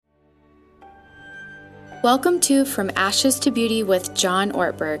Welcome to From Ashes to Beauty with John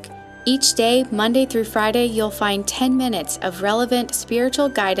Ortberg. Each day, Monday through Friday, you'll find 10 minutes of relevant spiritual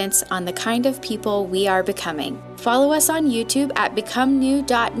guidance on the kind of people we are becoming. Follow us on YouTube at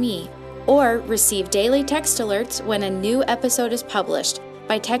becomenew.me or receive daily text alerts when a new episode is published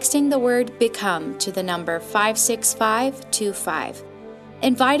by texting the word BECOME to the number 56525.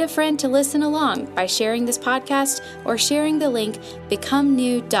 Invite a friend to listen along by sharing this podcast or sharing the link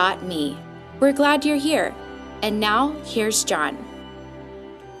becomenew.me. We're glad you're here. And now, here's John.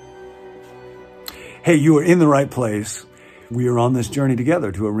 Hey, you are in the right place. We are on this journey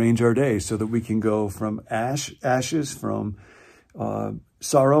together to arrange our days so that we can go from ashes, from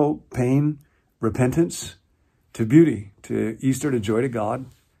sorrow, pain, repentance, to beauty, to Easter, to joy, to God.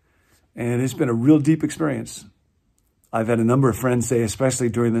 And it's been a real deep experience. I've had a number of friends say, especially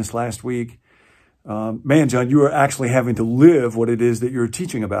during this last week, man, John, you are actually having to live what it is that you're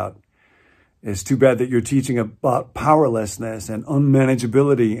teaching about. It's too bad that you're teaching about powerlessness and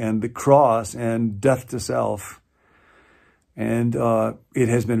unmanageability and the cross and death to self. And it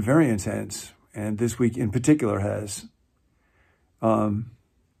has been very intense. And this week in particular has. When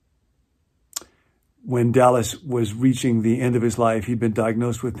Dallas was reaching the end of his life, he'd been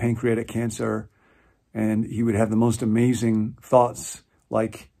diagnosed with pancreatic cancer. And he would have the most amazing thoughts,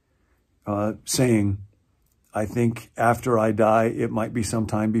 like saying, I think after I die, it might be some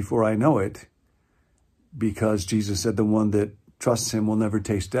time before I know it. Because Jesus said the one that trusts him will never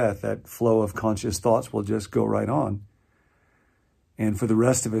taste death. That flow of conscious thoughts will just go right on. And for the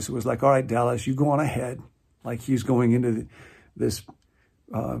rest of us, it was like, all right, Dallas, you go on ahead. Like he's going into this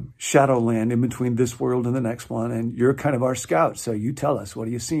shadow land in between this world and the next one. And you're kind of our scout. So you tell us, what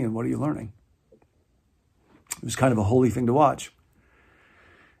are you seeing? What are you learning? It was kind of a holy thing to watch.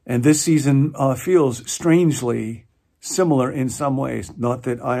 And this season feels strangely similar in some ways. Not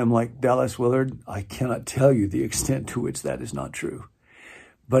that I am like Dallas Willard. I cannot tell you the extent to which that is not true.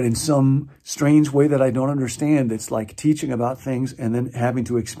 But in some strange way that I don't understand, it's like teaching about things and then having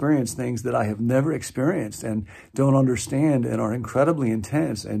to experience things that I have never experienced and don't understand and are incredibly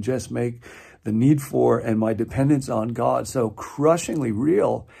intense and just make the need for and my dependence on God so crushingly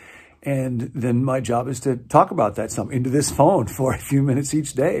real. And then my job is to talk about that some into this phone for a few minutes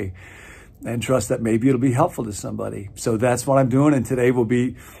each day and trust that maybe it'll be helpful to somebody. So that's what I'm doing. And today will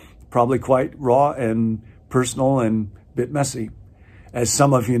be probably quite raw and personal and a bit messy. As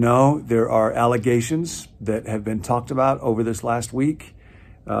some of you know, there are allegations that have been talked about over this last week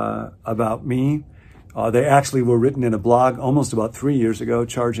about me. They actually were written in a blog almost about 3 years ago,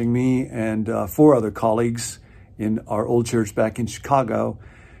 charging me and 4 other colleagues in our old church back in Chicago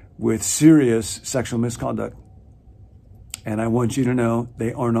with serious sexual misconduct. And I want you to know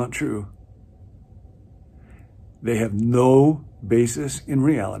they are not true. They have no basis in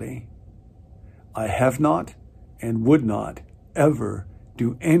reality. I have not and would not ever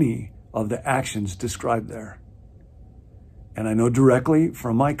do any of the actions described there. And I know directly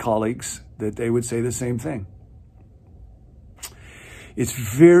from my colleagues that they would say the same thing. It's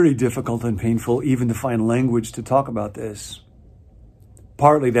very difficult and painful even to find language to talk about this.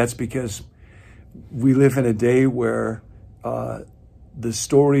 Partly that's because we live in a day where the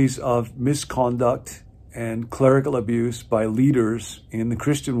stories of misconduct and clerical abuse by leaders in the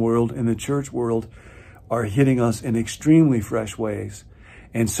Christian world, in the church world, are hitting us in extremely fresh ways.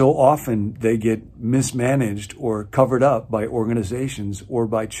 And so often they get mismanaged or covered up by organizations or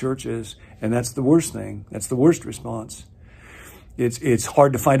by churches. And that's the worst thing. That's the worst response. It's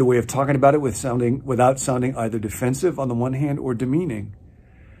hard to find a way of talking about it without sounding either defensive on the one hand or demeaning.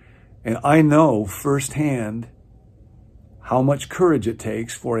 And I know firsthand how much courage it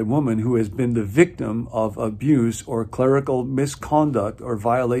takes for a woman who has been the victim of abuse or clerical misconduct or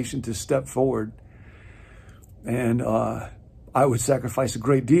violation to step forward. And I would sacrifice a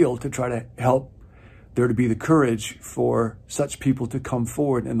great deal to try to help there to be the courage for such people to come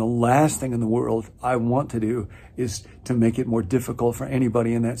forward. And the last thing in the world I want to do is to make it more difficult for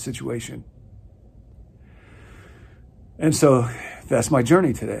anybody in that situation. And so that's my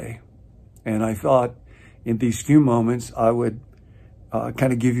journey today. And I thought in these few moments, I would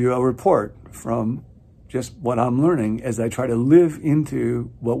kind of give you a report from just what I'm learning as I try to live into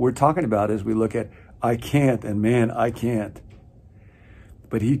what we're talking about as we look at I can't and man, I can't.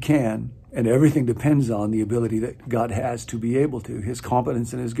 But he can, and everything depends on the ability that God has to be able to, his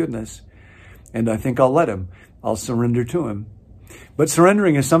competence and his goodness. And I think I'll let him. I'll surrender to him. But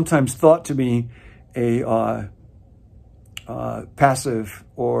surrendering is sometimes thought to be a passive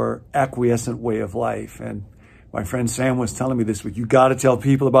or acquiescent way of life. And my friend Sam was telling me this week, you got to tell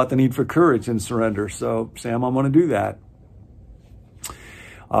people about the need for courage and surrender. So Sam, I'm going to do that.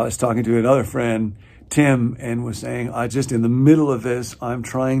 I was talking to another friend Tim and was saying, I just in the middle of this, I'm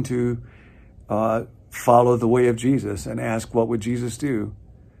trying to follow the way of Jesus and ask, what would Jesus do?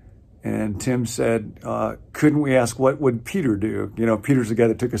 And Tim said, couldn't we ask, what would Peter do? You know, Peter's the guy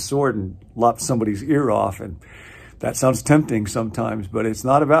that took a sword and lopped somebody's ear off. And that sounds tempting sometimes, but it's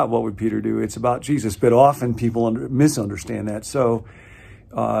not about what would Peter do. It's about Jesus. But often people misunderstand that. So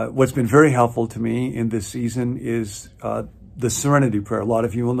what's been very helpful to me in this season is the serenity prayer. A lot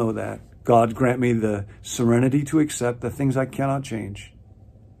of you will know that. God, grant me the serenity to accept the things I cannot change,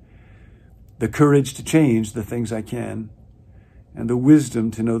 the courage to change the things I can, and the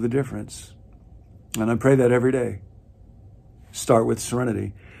wisdom to know the difference. And I pray that every day. Start with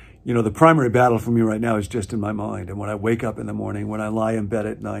serenity. You know, the primary battle for me right now is just in my mind. And when I wake up in the morning, when I lie in bed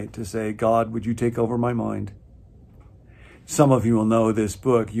at night, to say, God, would you take over my mind? Some of you will know this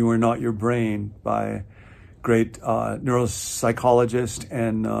book, You Are Not Your Brain, by great neuropsychologist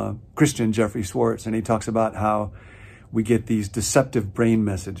and Christian Jeffrey Schwartz. And he talks about how we get these deceptive brain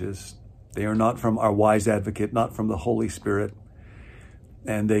messages. They are not from our wise advocate, not from the Holy Spirit.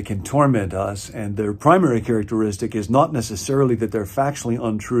 And they can torment us. And their primary characteristic is not necessarily that they're factually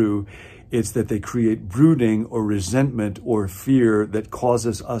untrue. It's that they create brooding or resentment or fear that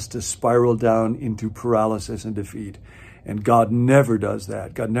causes us to spiral down into paralysis and defeat. And God never does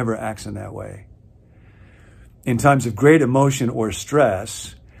that. God never acts in that way. In times of great emotion or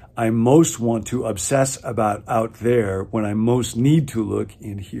stress, I most want to obsess about out there when I most need to look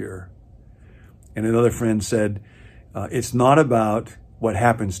in here. And another friend said, it's not about what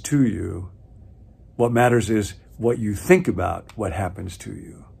happens to you. What matters is what you think about what happens to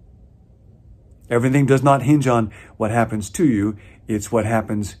you. Everything does not hinge on what happens to you. It's what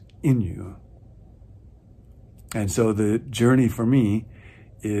happens in you. And so the journey for me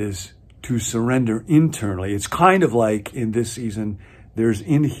is to surrender internally. It's kind of like in this season, there's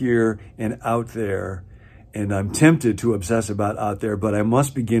in here and out there. And I'm tempted to obsess about out there, but I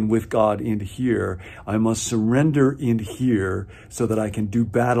must begin with God in here. I must surrender in here so that I can do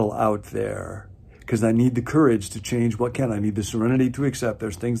battle out there. Because I need the courage to change what can. I need the serenity to accept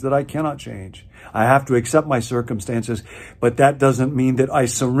there's things that I cannot change. I have to accept my circumstances, but that doesn't mean that I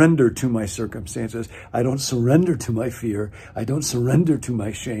surrender to my circumstances. I don't surrender to my fear. I don't surrender to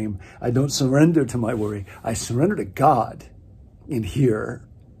my shame. I don't surrender to my worry. I surrender to God in here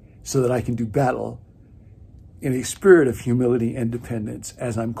so that I can do battle in a spirit of humility and dependence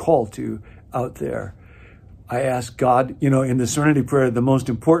as I'm called to out there. I ask God, you know, in the serenity prayer, the most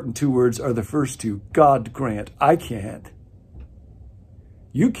important two words are the first two. God grant. I can't.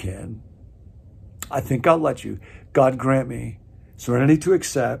 You can. I think I'll let you. God grant me serenity to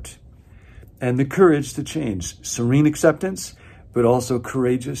accept and the courage to change. Serene acceptance, but also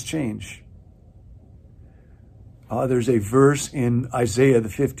courageous change. There's a verse in Isaiah, the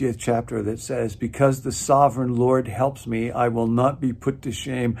 50th chapter, that says, because the sovereign Lord helps me, I will not be put to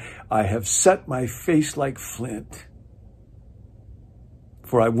shame. I have set my face like flint,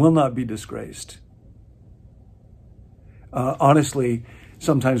 for I will not be disgraced. Honestly,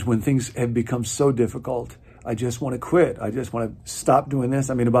 sometimes when things have become so difficult, I just want to quit. I just want to stop doing this.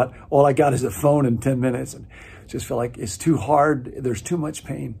 I mean, about all I got is a phone in 10 minutes and just feel like it's too hard. There's too much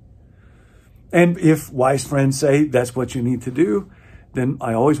pain. And if wise friends say that's what you need to do, then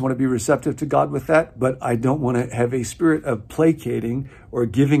I always want to be receptive to God with that. But I don't want to have a spirit of placating or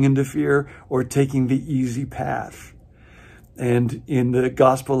giving into fear or taking the easy path. And in the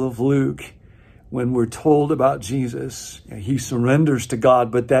Gospel of Luke, when we're told about Jesus, he surrenders to God,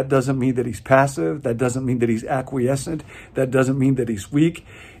 but that doesn't mean that he's passive. That doesn't mean that he's acquiescent. That doesn't mean that he's weak.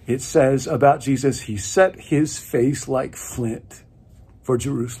 It says about Jesus, he set his face like flint for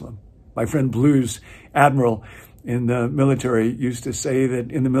Jerusalem. My friend Blues, Admiral in the military, used to say that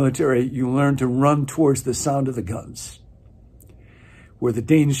in the military, you learn to run towards the sound of the guns. Where the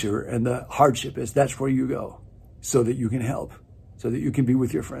danger and the hardship is, that's where you go so that you can help, so that you can be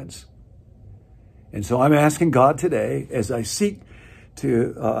with your friends. And so I'm asking God today, as I seek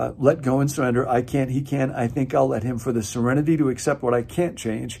to let go and surrender, I can't, he can, I think I'll let him, for the serenity to accept what I can't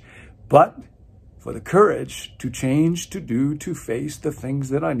change, but for the courage to change, to do, to face the things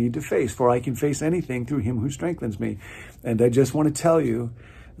that I need to face, for I can face anything through him who strengthens me. And I just want to tell you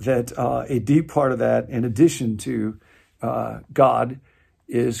that a deep part of that, in addition to God,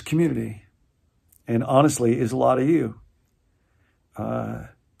 is community. And honestly, is a lot of you.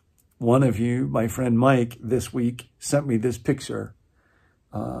 One of you, my friend Mike, this week sent me this picture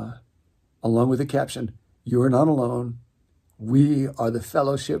along with a caption, "You are not alone. We are the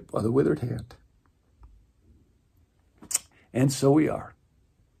fellowship of the withered hand." And so we are.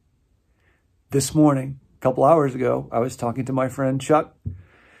 This morning, a couple hours ago, I was talking to my friend Chuck.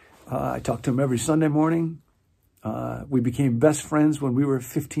 I talk to him every Sunday morning. We became best friends when we were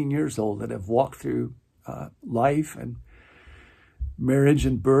 15 years old and have walked through life and marriage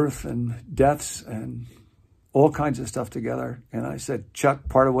and birth and deaths and all kinds of stuff together. And I said, Chuck,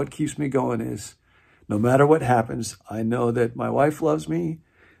 part of what keeps me going is no matter what happens, I know that my wife loves me,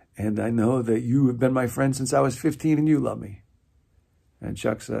 and I know that you have been my friend since I was 15 and you love me. And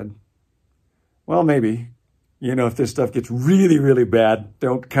Chuck said, well, maybe, if this stuff gets really, really bad,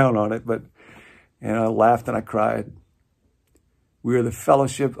 don't count on it. But, and I laughed and I cried. We are the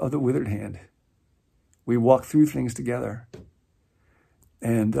fellowship of the withered hand. We walk through things together.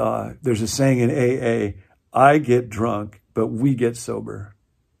 And there's a saying in AA, I get drunk, but we get sober.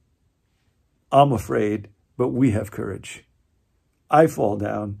 I'm afraid, but we have courage. I fall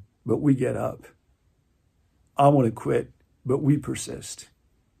down, but we get up. I want to quit, but we persist.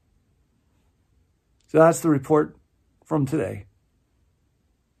 So that's the report from today.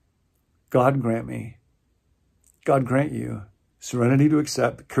 God grant me, God grant you serenity to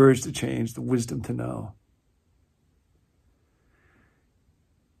accept, the courage to change, the wisdom to know.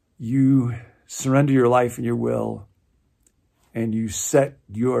 You surrender your life and your will, and you set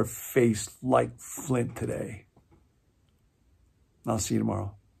your face like flint today. I'll see you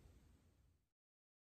tomorrow.